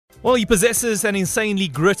Well, he possesses an insanely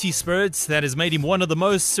gritty spirit that has made him one of the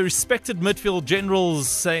most respected midfield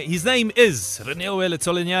generals. His name is Reneilwe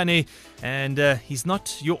Letsholonyane, and he's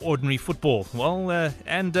not your ordinary football. While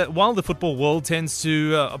the football world tends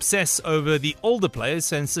to obsess over the older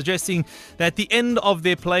players and suggesting that the end of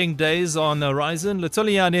their playing days are on the horizon,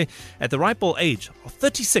 Letsholonyane, at the ripe old age of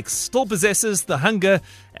 36, still possesses the hunger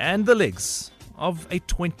and the legs of a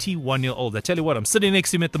 21-year-old. I tell you what, I'm sitting next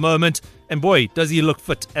to him at the moment, and boy, does he look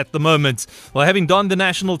fit at the moment. Well, having donned the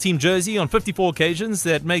national team jersey on 54 occasions,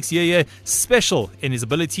 that makes Yeye special in his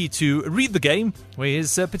ability to read the game, where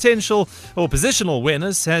his potential or positional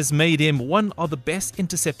awareness has made him one of the best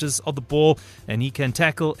interceptors of the ball, and he can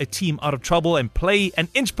tackle a team out of trouble and play an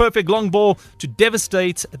inch-perfect long ball to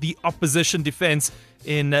devastate the opposition defense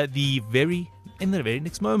in the very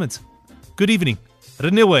next moment. Good evening,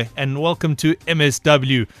 Reneilwe, and welcome to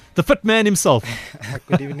MSW, the fit man himself.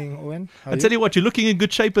 Good evening, Owen. I tell you what, you're looking in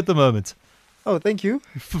good shape at the moment. Oh, thank you.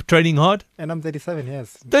 Training hard? And I'm 37 years.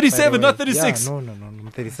 37, not 36? Yeah, no. I'm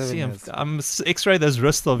 37 years. I'm X-ray those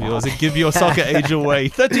wrists of yours and give your soccer age away.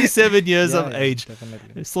 37 years of age. Definitely.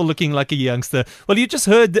 You're still looking like a youngster. Well, you just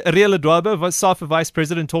heard Reneilwe Letsholonyane, SAFA Vice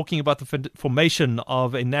President, talking about the formation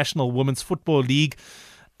of a National Women's Football League.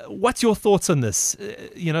 What's your thoughts on this?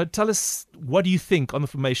 Tell us, what do you think on the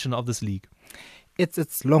formation of this league?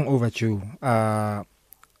 It's long overdue.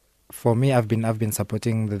 For me, I've been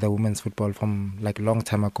supporting the women's football from like a long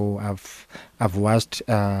time ago. I've watched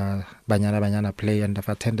Banyana play, and I've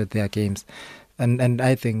attended their games, and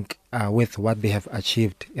I think with what they have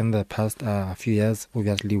achieved in the past few years,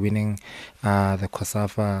 obviously winning the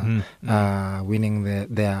COSAFA, winning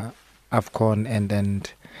their AFCON,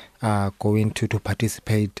 and going to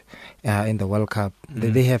participate in the World Cup.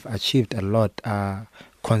 They have achieved a lot,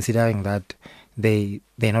 considering that they're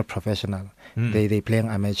not professional. They playing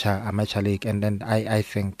amateur league, and then I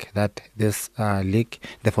think that this league,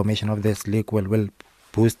 the formation of this league will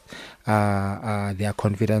boost their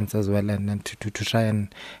confidence as well, and to try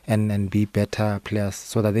and be better players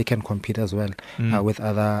so that they can compete as well with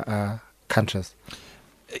other countries.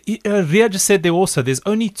 Ria just said there's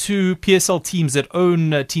only two PSL teams that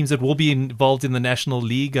own teams that will be involved in the National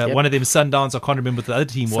League. Yep. One of them, Sundowns. I can't remember what the other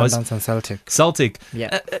team was. Sundowns and Celtic. Celtic.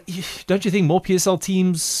 Yeah. Don't you think more PSL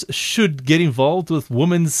teams should get involved with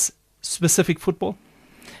women's specific football?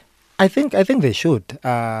 I think they should,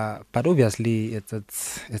 but obviously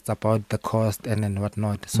it's about the cost and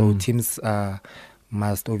whatnot. So teams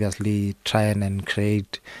must obviously try and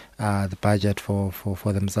create the budget for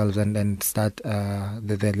themselves and start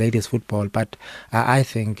the ladies football. But I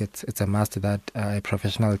think it's a must that a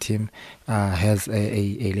professional team has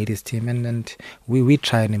a ladies team, and we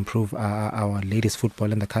try and improve our ladies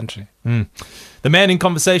football in the country. The man in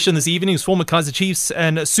conversation this evening is former Kaizer Chiefs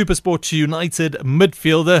and SuperSport United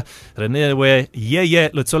midfielder Reneilwe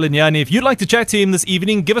Letsholonyane. If you'd like to chat to him this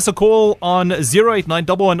evening, give us a call on 089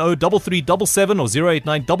 110 3377 or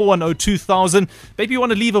 089 110 2000. Maybe you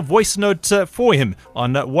want to leave a voice note for him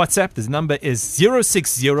on WhatsApp. This number is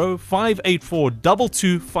 060 584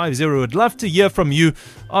 2250. I'd love to hear from you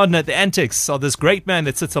on the antics of this great man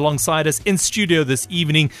that sits alongside us in studio this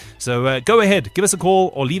evening. So go ahead, give us a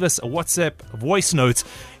call or leave us a WhatsApp voice note.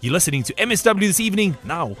 You're listening to MSW this evening.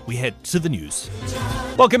 Now we head to the news.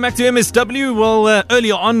 Welcome back to MSW. Well,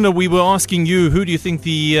 earlier on we were asking you, who do you think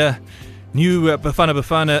the new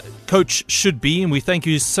Bafana coach should be, and we thank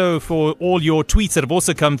you so for all your tweets that have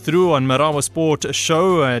also come through on Marawa Sport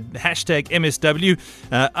Show, hashtag MSW.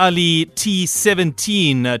 Ali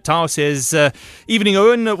T17 Tao says, evening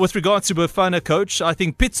Owen, with regards to Bafana coach, I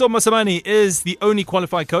think Pitso Mosamane is the only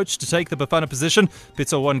qualified coach to take the Bafana position.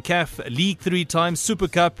 Pitso won CAF League 3 times, Super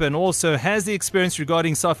Cup, and also has the experience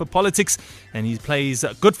regarding SAFA politics, and he plays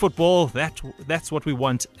good football. That's what we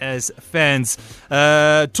want as fans.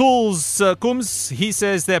 Tools Kums, he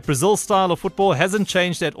says that Brazil style of football hasn't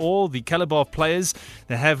changed at all. The caliber of players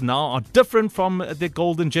they have now are different from the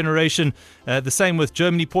golden generation. The same with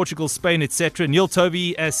Germany, Portugal, Spain, etc. Neil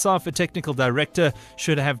Tovey, as SAFA technical director,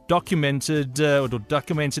 should have documented them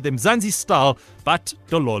Zanzi style, but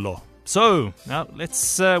Dololo. So, now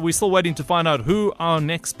we're still waiting to find out who our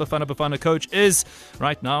next Bafana coach is.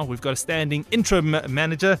 Right now, we've got a standing interim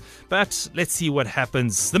manager, but let's see what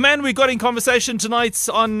happens. The man we got in conversation tonight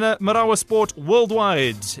on Marawa Sport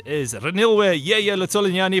Worldwide is Reneilwe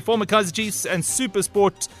Letsholonyane, former Kaizer Chiefs and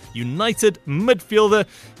SuperSport United midfielder.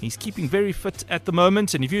 He's keeping very fit at the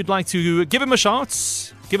moment, and if you'd like to give him a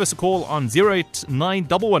shout, give us a call on 089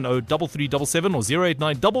 110 3377 or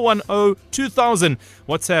 089 110 2000.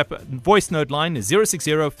 WhatsApp voice note line is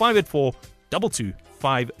 060 584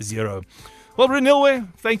 2250. Well, Reneilwe,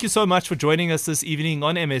 thank you so much for joining us this evening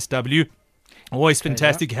on MSW. Always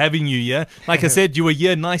fantastic having you here. Like I said, you were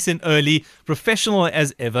here nice and early, professional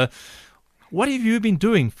as ever. What have you been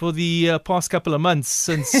doing for the past couple of months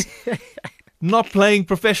since not playing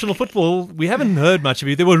professional football? We haven't heard much of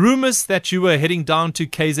you. There were rumors that you were heading down to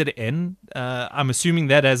KZN. I'm assuming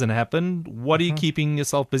that hasn't happened. What are you keeping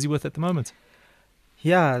yourself busy with at the moment?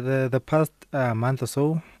 Yeah, the past month or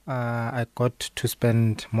so, I got to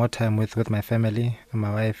spend more time with my family,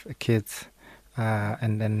 my wife, kids,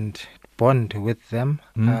 and bond with them.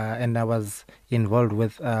 And I was involved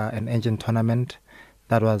with an engine tournament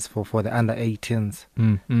that was for the under 18s.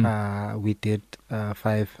 We did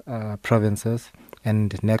 5 provinces,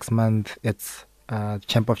 and next month it's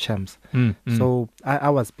Champ of Champs. So I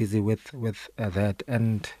was busy with that,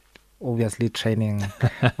 and obviously training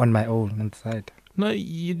on my own inside. No, are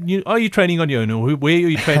you training on your own, or where are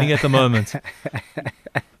you training at the moment?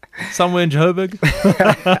 Somewhere in Joburg?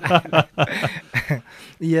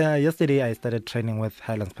 Yeah, yesterday I started training with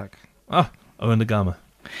Highlands Park. In the Gama.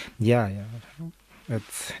 Yeah.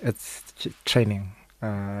 It's training,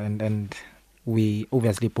 and we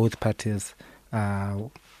obviously both parties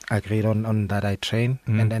agreed on that I train,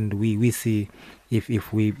 and we see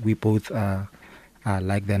if we both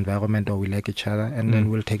like the environment or we like each other, and then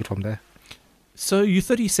we'll take it from there. So you're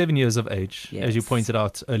 37 years of age, Yes. as you pointed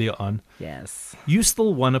out earlier on. Yes. You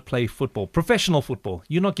still want to play football, professional football.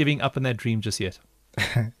 You're not giving up on that dream just yet.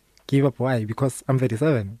 Give up? Why? Because I'm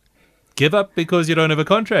 37. Give up because you don't have a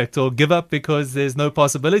contract, or give up because there's no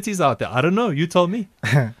possibilities out there. I don't know. You told me.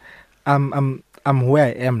 I'm where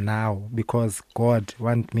I am now because God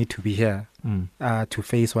want me to be here to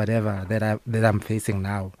face whatever that I'm facing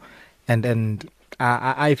now, and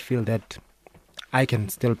I feel that I can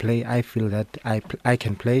still play. I feel that I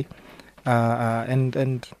can play,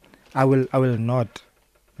 and I will not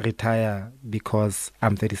retire because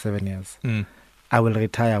I'm 37 years. I will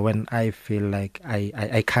retire when I feel like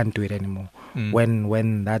I can't do it anymore.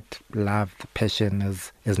 When that love, passion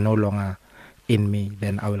is no longer in me,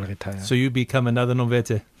 then I will retire. So you become another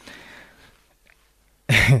Novete.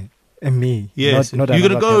 Me, yes. Not you're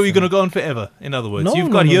another person. gonna go on forever. In other words, No, you've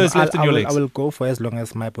got years left in your legs. I will go for as long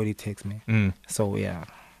as my body takes me. So yeah.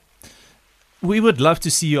 We would love to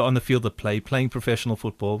see you on the field of play, playing professional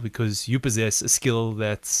football, because you possess a skill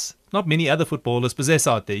that's not many other footballers possess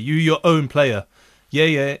out there. You're your own player.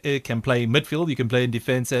 Yeah, can play midfield. You can play in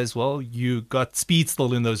defense as well. You got speed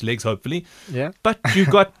still in those legs, hopefully. Yeah. But you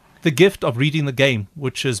got the gift of reading the game,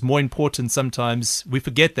 which is more important sometimes. We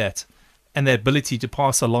forget that. And the ability to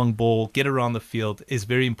pass a long ball, get around the field is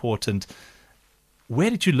very important. Where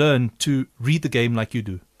did you learn to read the game like you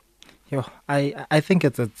do? I think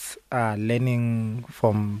it's learning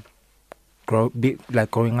from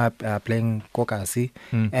growing up playing kokasi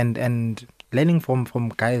and learning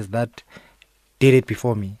from guys that did it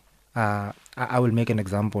before me. I will make an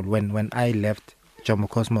example. When I left Jomo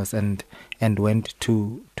Cosmos and went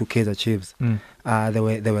to Kaizer Chiefs,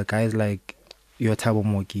 there were guys like Yotabo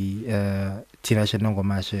Moki, Tina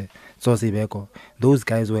Shenongomashe, Sosi Beko. Those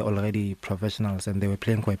guys were already professionals and they were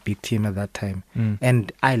playing for a big team at that time.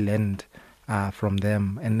 And I learned from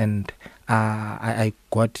them. And then I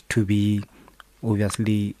got to be,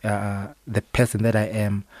 obviously, the person that I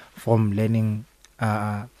am from learning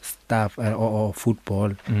stuff or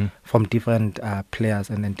football from different players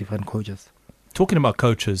and then different coaches. Talking about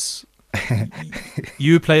coaches,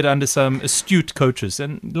 you played under some astute coaches,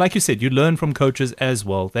 and like you said, you learn from coaches as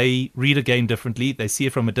well. They read a game differently, they see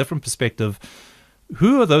it from a different perspective.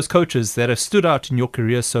 Who are those coaches that have stood out in your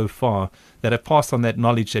career so far, that have passed on that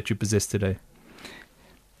knowledge that you possess today?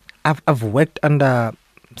 I've worked under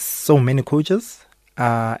so many coaches,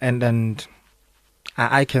 and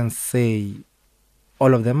I can say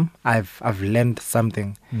all of them I've learned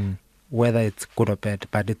something. Whether it's good or bad,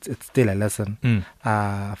 but it's still a lesson.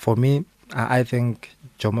 For me, I think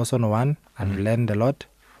Jomoson one, I've learned a lot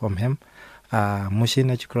from him.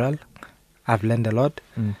 Mushina Chikral, I've learned a lot.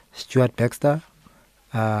 Stuart Baxter,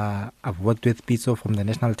 I've worked with Pizzo from the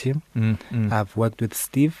national team. I've worked with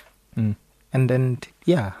Steve. And then,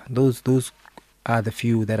 those are the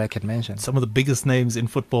few that I can mention. Some of the biggest names in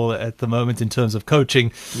football at the moment in terms of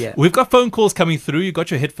coaching. Yeah. We've got phone calls coming through. You got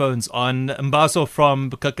your headphones on. Mbaso from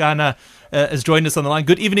Kakana has joined us on the line.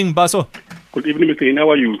 Good evening, Mbaso. Good evening, Mr. Ina. How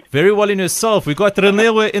are you? Very well in yourself. We've got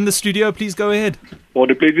Reneilwe in the studio. Please go ahead. Oh,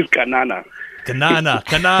 the place is Kanana. Kanana.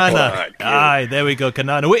 Right, yeah. Aye, there we go,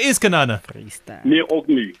 Kanana. Where is Kanana? Near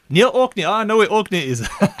Orkney. Near Orkney. I know where Orkney is.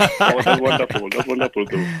 Oh, that's wonderful. That's wonderful,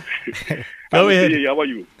 though. Go ahead. How are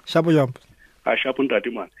you? Shabu Jump. Sharpen that,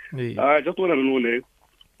 man. Yeah. I just want to know,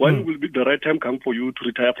 when will be the right time come for you to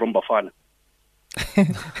retire from Bafana?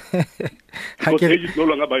 Because age is no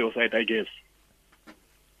longer by your side, I guess.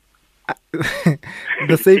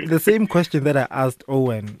 The same question that I asked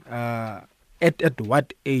Owen. At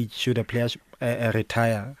what age should a player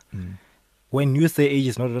retire? When you say age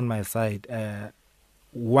is not on my side,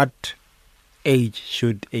 what age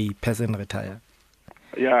should a person retire?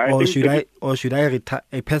 Yeah, should I retire?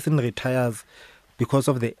 A person retires because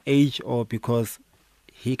of the age, or because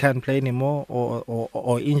he can't play anymore,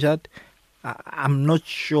 or injured? I'm not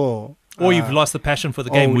sure. Or you've lost the passion for the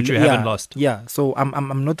game, which you haven't lost. Yeah, so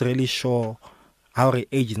I'm not really sure. Our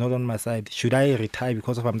age is not on my side. Should I retire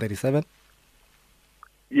because of I'm 37?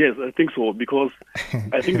 Yes, I think so, because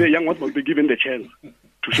I think the young ones must be given the chance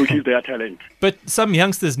to showcase their talent. But some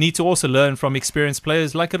youngsters need to also learn from experienced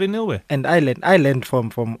players like Reneilwe. And I learned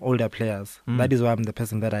from older players. That is why I'm the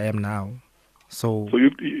person that I am now. So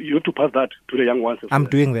you have to pass that to the young ones. I'm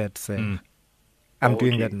doing that, sir. I'm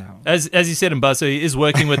doing that now. As you said, Mbaso, he is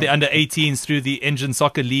working with the under-18s through the Engine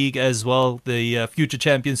Soccer League as well, the Future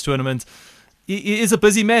Champions Tournament. He is a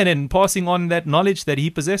busy man and passing on that knowledge that he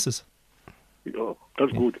possesses. Oh,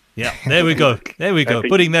 that's good. Yeah, there we go.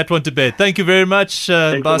 Putting that one to bed. Thank you very much,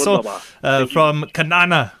 Mbaso, from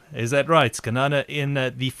Kanana. Is that right? Kanana in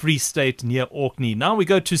the Free State near Orkney. Now we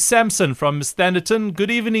go to Samson from Standerton.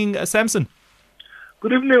 Good evening, Samson.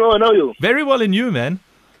 Good evening, how are you? Very well, and you, man?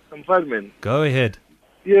 I'm fine, man. Go ahead.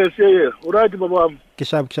 Yes. All right, Baba.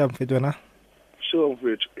 Kishab Fedwana. Sure, I'm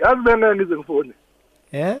rich. As Benga is on phone.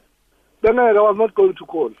 Yeah? Benga, I was not going to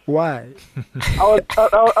call. Why? I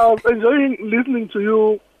was enjoying listening to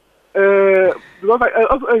you because I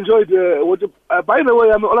also enjoyed by the way,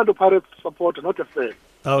 I'm an Orlando Pirates supporter, not a fan.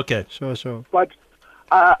 Okay. Sure. But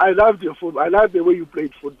I loved your football. I love the way you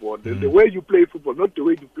played football. The way you play football, not the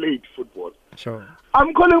way you played football. Sure.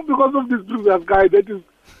 I'm calling because of this previous guy that is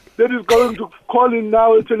going to call in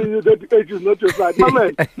now and telling you that age is not your side. My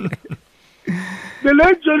man, the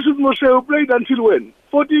late Joshua Moshe played until when?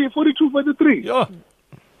 40, 42, 43? Yeah.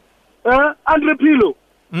 Andre Pilo.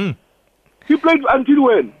 He played until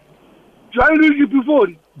when? Gianluigi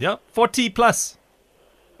Buffon. Yeah, 40 plus.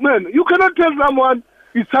 Man, you cannot tell someone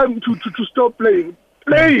it's time to stop playing.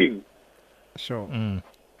 Playing. Sure.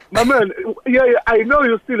 My man, I know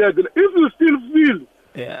you still have it. If you still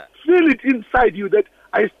feel it inside you that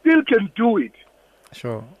I still can do it.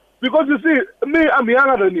 Sure. Because you see, me, I'm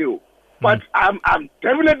younger than you. But I'm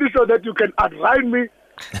definitely sure that you can outrun me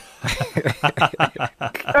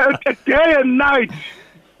day and night.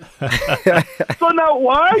 So now,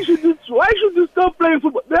 why should you stop playing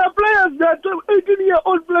football? There are players, there are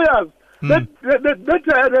 18-year-old players that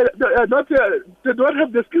don't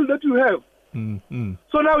have the skill that you have.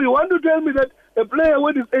 So now you want to tell me that a player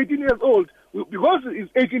when he's 18 years old, because he's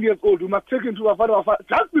 18 years old, we must take him to a father.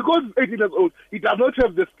 Just because he's 18 years old, he does not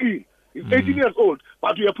have the skill. He's 18 years old,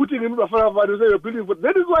 but we are putting him in a father. Say you're building.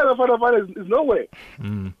 That is why the father is nowhere.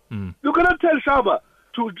 You cannot tell Shaba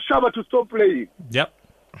to stop playing. Yep.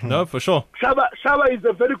 No, for sure. Shaba is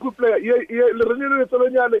a very good player. Reneilwe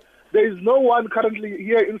Letsholonyane, there is no one currently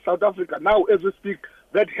here in South Africa now, as we speak,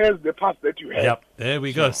 that has the pass that you have. Yep, there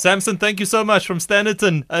we go. Samson, thank you so much from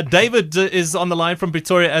Standerton. David is on the line from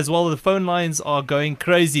Pretoria as well. The phone lines are going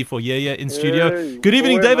crazy for Yaya in studio. Hey, good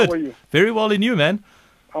evening, Owen, David. how are you? Very well, in you, man.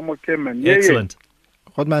 I'm okay, man. Excellent.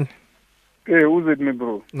 What, man? Hey, who's it, me,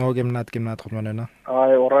 bro? No, game not.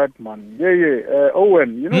 All right, man.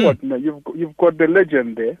 Owen, you know what? Man, you've got the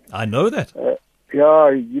legend there. I know that.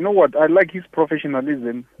 You know what? I like his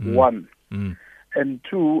professionalism, one. And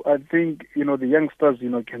two, I think, the youngsters,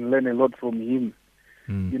 can learn a lot from him.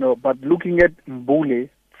 But looking at Mbule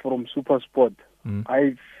from SuperSport,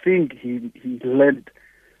 I think he learned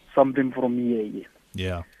something from Yeye.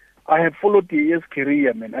 Yeah. I have followed Yeye's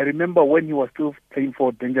career, man. I remember when he was still playing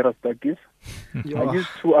for Dangerous Duckies. I used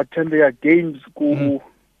to attend their games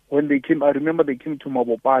when they came. I remember they came to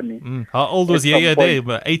Mabopane. How old was Yeye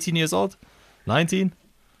there? 18 years old? 19?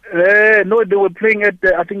 No, they were playing at,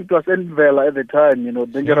 I think it was Envela at the time,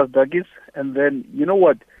 Dangerous Duckies. And then, you know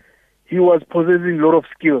what? He was possessing a lot of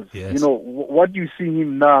skills. Yes. What you see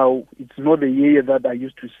him now, it's not the Yeye that I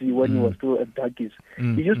used to see when he was still at Duckies.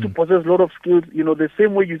 He used to possess a lot of skills, the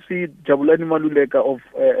same way you see Jabulani Maluleka of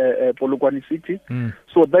Polokwane City.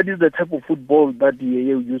 So that is the type of football that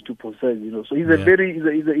Yeye used to possess, So he's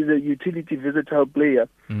he's a utility, versatile player.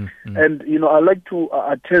 And, I like to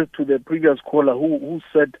attest to the previous caller who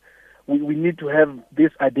said we need to have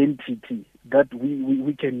this identity that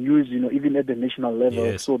we can use, even at the national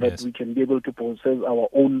level, so that we can be able to possess our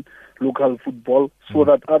own local football, so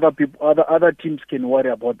that other teams can worry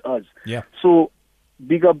about us. Yeah. So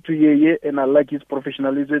big up to Yeye, and I like his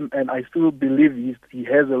professionalism, and I still believe he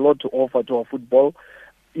has a lot to offer to our football.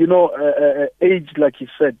 You know, age, like he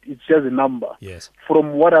said, it's just a number. Yes.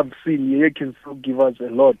 From what I've seen, Yeye can still give us a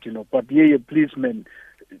lot, you know. But Yeye, please, man,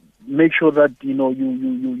 make sure that you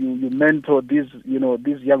mentor these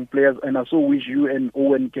young players, and I so wish you and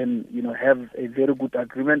Owen can have a very good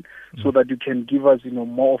agreement so that you can give us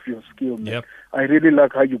more of your skill. Man. Yep. I really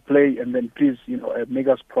like how you play, and then please make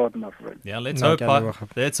us proud, my friend. Yeah, let's hope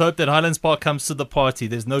that Highlands Park comes to the party.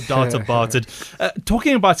 There's no doubt about it.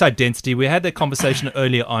 Talking about identity, we had that conversation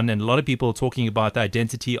earlier on, and a lot of people are talking about the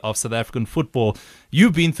identity of South African football.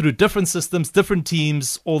 You've been through different systems, different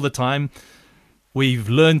teams all the time. We've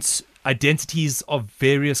learnt identities of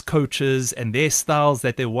various coaches and their styles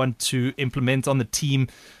that they want to implement on the team.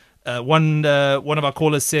 One of our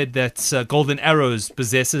callers said that Golden Arrows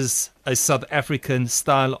possesses a South African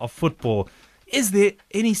style of football. Is there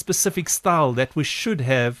any specific style that we should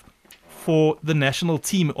have for the national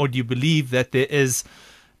team, or do you believe that there is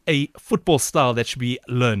a football style that should be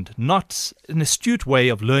learned? Not an astute way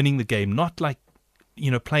of learning the game, not like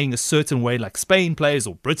playing a certain way like Spain plays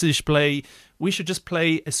or British play. We should just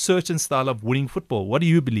play a certain style of winning football. What do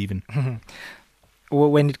you believe in?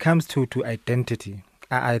 Well, when it comes to identity,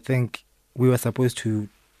 I think we were supposed to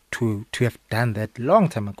have done that long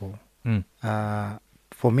time ago.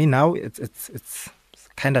 For me now, it's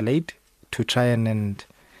kind of late to try and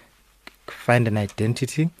find an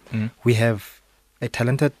identity. We have a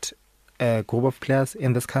talented group of players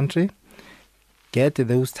in this country. Get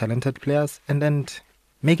those talented players and then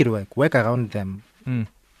make it work around them.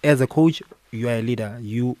 As a coach, you are a leader.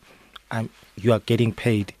 You are getting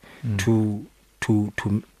paid to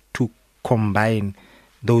combine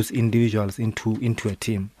those individuals into a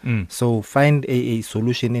team. So find a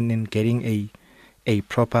solution in getting a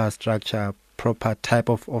proper structure, proper type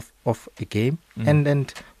of a game, and then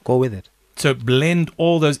go with it. So blend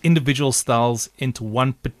all those individual styles into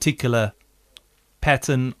one particular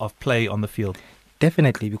pattern of play on the field.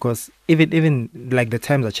 Definitely, because even like the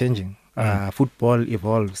times are changing. Football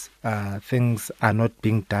evolves. Things are not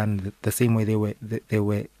being done the same way they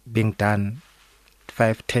were being done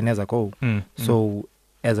 5-10 years ago. So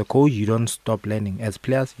as a coach, you don't stop learning. As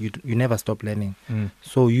players, you never stop learning.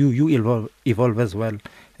 So you evolve as well.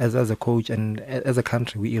 As a coach and as a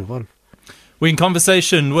country, we evolve. We're in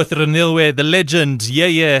conversation with Reneilwe, the legend,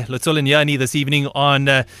 Letsholonyane, this evening on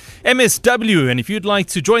MSW. And if you'd like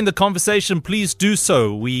to join the conversation, please do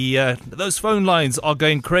so. Those phone lines are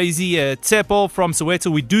going crazy. Tsepo from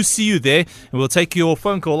Soweto, we do see you there. And we'll take your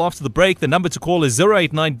phone call after the break. The number to call is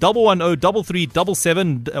 089 110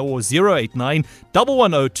 3377 or 089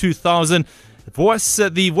 110 2000.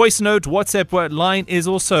 The voice note WhatsApp line is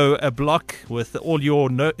also a block with all your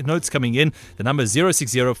notes coming in. The number is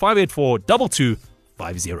 060 584 2250.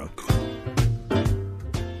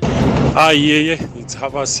 It's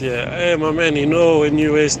Havas here. Hey, my man, when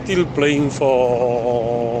you were still playing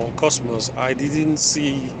for Cosmos, I didn't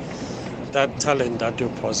see that talent that you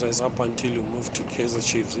possess up until you moved to Kaizer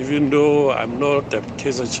Chiefs. Even though I'm not a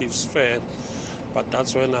Kaizer Chiefs fan, but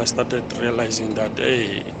that's when I started realizing that,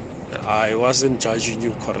 hey, I wasn't judging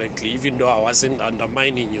you correctly, even though I wasn't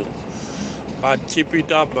undermining you. But keep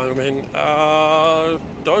it up, my man.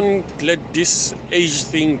 Don't let this age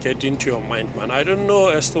thing get into your mind, man. I don't know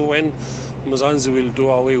as to when Mzansi will do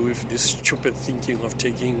away with this stupid thinking of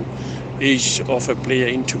taking age of a player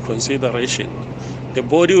into consideration. The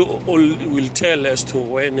body will tell as to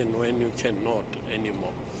when and when you cannot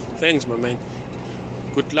anymore. Thanks, my man.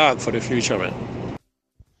 Good luck for the future, man.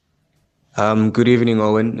 Good evening,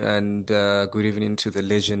 Owen, and good evening to the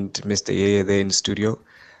legend, Mr. Yeye, there in the studio.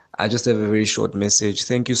 I just have a very short message.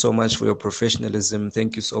 Thank you so much for your professionalism.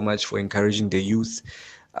 Thank you so much for encouraging the youth.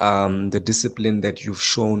 The discipline that you've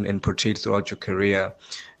shown and portrayed throughout your career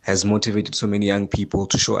has motivated so many young people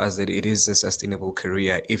to show us that it is a sustainable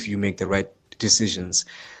career if you make the right decisions.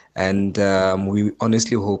 And we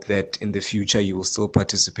honestly hope that in the future you will still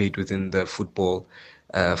participate within the football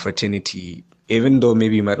fraternity, even though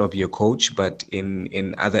maybe you might not be a coach, but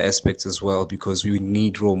in other aspects as well, because we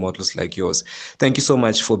need role models like yours. Thank you so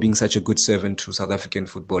much for being such a good servant to South African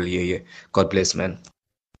football. God bless, man.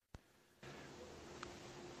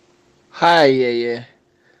 Hi, This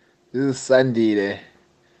is Sandy there.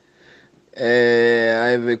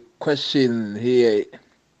 I have a question here.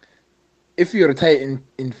 If you retire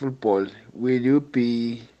in football, will you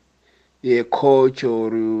be a coach,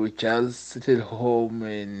 or you just sit at home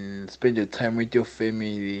and spend your time with your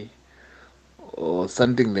family or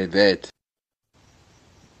something like that?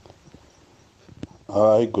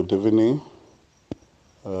 Hi, good evening.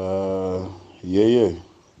 My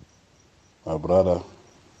brother.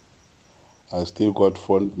 I still got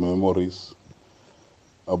fond memories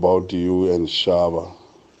about you and Shaba.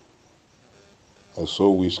 I so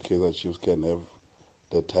wish Kaizer Chiefs can have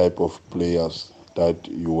the type of players that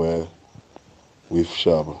you were with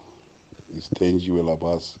Shaba. It's Tenji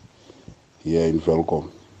Labas here in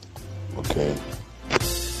Velcom. Okay.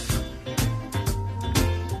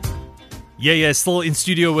 Yeah, still in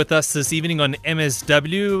studio with us this evening on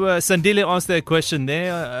MSW. Sandile asked that question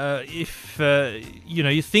there. If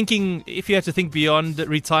you're thinking, if you had to think beyond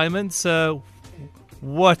retirement,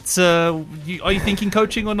 what are you thinking,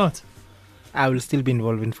 coaching or not? I will still be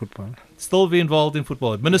involved in football. Still be involved in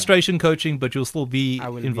football, administration, coaching, but you'll still be I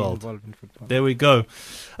will involved. be involved in football. There we go.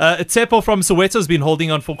 Tsepo from Soweto has been holding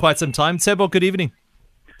on for quite some time. Tsepo, good evening.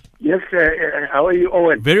 Yes, how are you,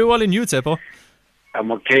 Owen? Very well, and you, Tsepo? I'm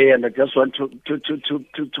okay, and I just want to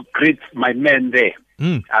greet my man there.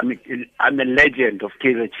 I'm a legend of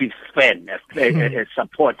Kaizer Chiefs fan, a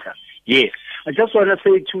supporter. Yes, I just want to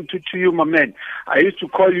say to you, my man. I used to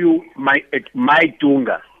call you my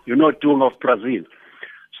Dunga. You know Dunga of Brazil.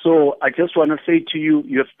 So I just want to say to you,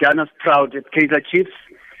 you have done us proud at Kaizer Chiefs.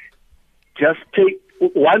 Just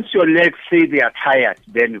once your legs say they are tired,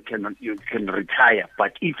 then you can retire.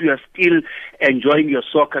 But if you are still enjoying your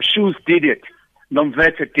soccer, shoes did it.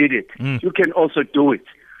 Nomvete did it. You can also do it.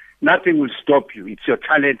 Nothing will stop you. It's your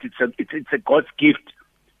talent. It's a God's gift.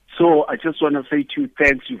 So I just want to say to you,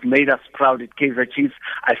 thanks. You've made us proud at Kaizer Chiefs.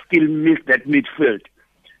 I still miss that midfield.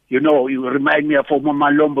 You know, you remind me of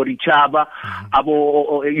Malombo Richaba.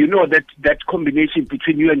 You know, that combination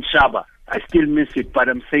between you and Shaba. I still miss it, but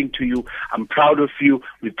I'm saying to you, I'm proud of you.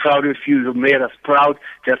 We're proud of you. You made us proud.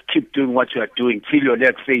 Just keep doing what you are doing till your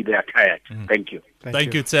legs say they are tired. Thank you.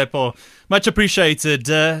 Thank you, Tsepo. Much appreciated.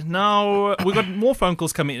 Now, we've got more phone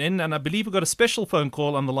calls coming in, and I believe we've got a special phone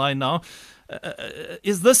call on the line now.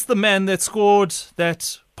 Is this the man that scored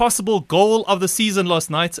that possible goal of the season last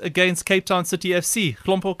night against Cape Town City FC,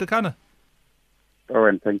 Hlompo Kakana? Oh,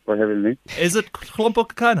 and thanks for having me. Is it Hlompo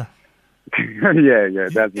Kakana? yeah,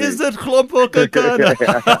 that's Is it Hlompo Kakana?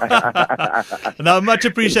 Now, much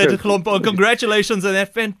appreciated, Hlompo, and congratulations on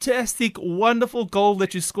that fantastic, wonderful goal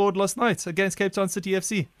that you scored last night against Cape Town City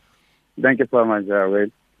FC. Thank you so much,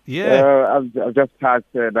 Wade. Yeah, I've just heard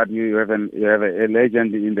that you have a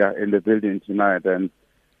legend in the building tonight, and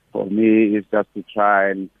for me, it's just to try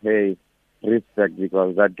and pay respect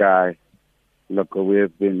because that guy, look,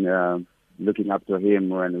 we've been looking up to him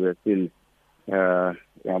when we're still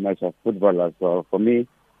much of footballers. So for me,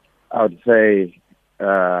 I would say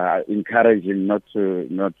encourage him not to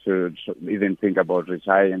even think about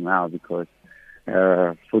retiring now because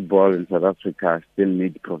football in South Africa still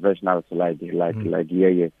needs professionals like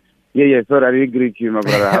Yeye. Yeah, sorry, I didn't greet you, my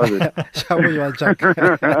brother. How's it?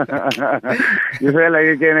 You feel like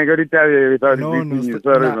again, I got to tell you without greeting you.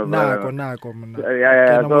 Sorry, my brother.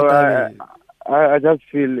 So I just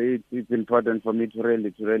feel it's important for me to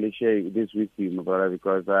really share this with you, my brother,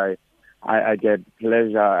 because I get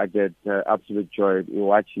pleasure, I get absolute joy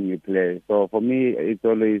watching you play. So for me, it's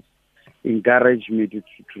always encouraged me to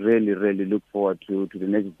really look forward to the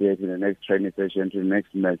next day, to the next training session, to the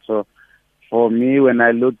next match. So for me, when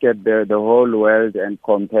I look at the whole world and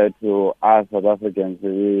compared to us South Africans,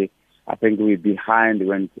 I think we're behind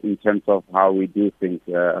in terms of how we do things.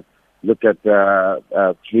 Look at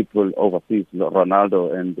people overseas,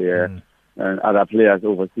 Ronaldo and other players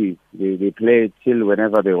overseas. They play chill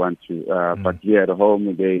whenever they want to. But here at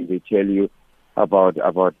home, they tell you about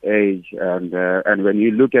age. And when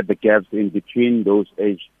you look at the gaps in between those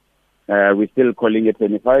age, we're still calling a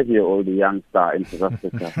 25-year-old a young star in South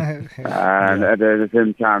Africa. And at the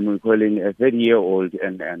same time, we're calling a 30-year-old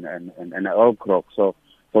an old croc. So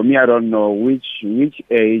for me, I don't know which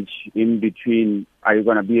age in between are you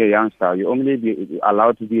going to be a youngster. You only be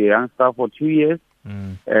allowed to be a youngster for 2 years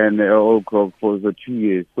and an old croc for the 2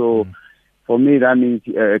 years. So for me, that means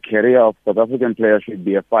a career of South African player should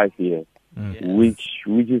be a 5 years, which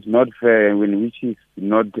is not fair and which is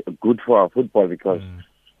not good for our football because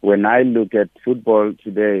when I look at football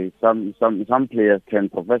today, some players turn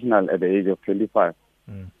professional at the age of 25,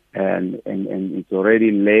 and it's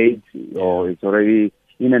already late or it's already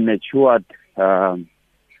in a matured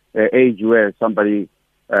age where somebody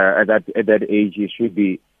at that age he should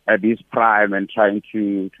be at his prime and trying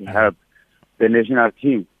to help the national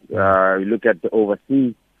team. You look at the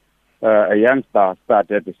overseas, a youngster start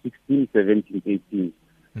at the 16, 17, 18,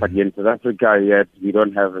 but in South Africa yet we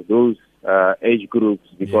don't have those age groups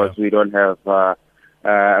because we don't have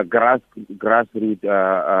grassroots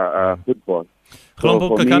football.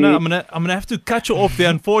 Hlompo Kakana, I'm gonna have to cut you off there.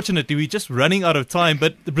 Unfortunately, we're just running out of time.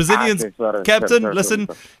 But the Brazilians, captain, listen,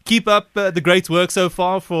 keep up the great work so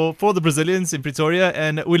far for the Brazilians in Pretoria,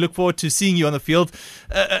 and we look forward to seeing you on the field.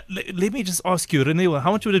 Let me just ask you, Reneilwe,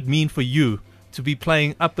 how much would it mean for you to be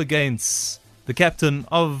playing up against the captain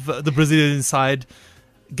of the Brazilian side,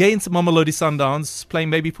 against Mamelodi Sundowns, playing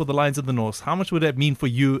maybe for the Lions of the North? How much would that mean for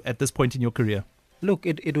you at this point in your career? Look,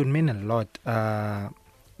 it would mean a lot.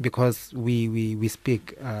 Because we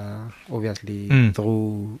speak obviously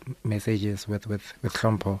through messages with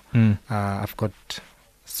Hlompo. I've got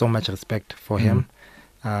so much respect for him.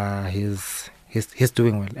 He's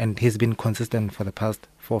doing well, and he's been consistent for the past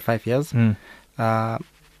 4 or 5 years.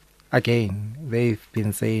 Again, they've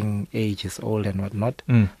been saying age is old and whatnot,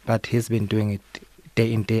 but he's been doing it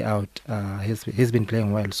day in, day out. He's been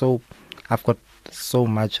playing well, so I've got so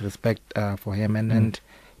much respect for him, and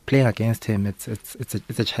playing against him, it's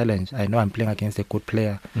a challenge. I know I'm playing against a good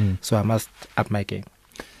player, so I must up my game.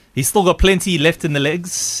 He's still got plenty left in the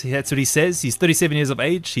legs. That's what he says. He's 37 years of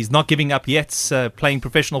age. He's not giving up yet playing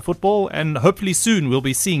professional football, and hopefully soon we'll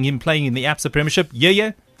be seeing him playing in the ABSA Premiership.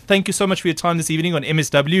 Yeah. Thank you so much for your time this evening on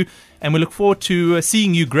MSW, and we look forward to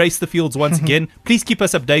seeing you grace the fields once again. Please keep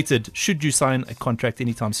us updated should you sign a contract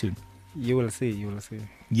anytime soon. You will see.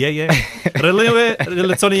 Yeah. Reneilwe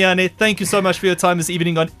Letsholonyane, thank you so much for your time this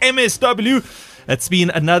evening on MSW. It's been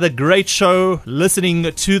another great show,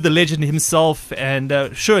 listening to the legend himself, and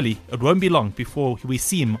surely it won't be long before we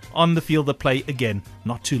see him on the field of play again.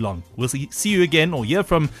 Not too long. We'll see you again, or hear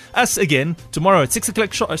from us again tomorrow at 6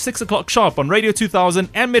 o'clock sharp on Radio 2000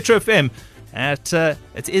 and Metro FM.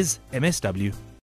 It is MSW.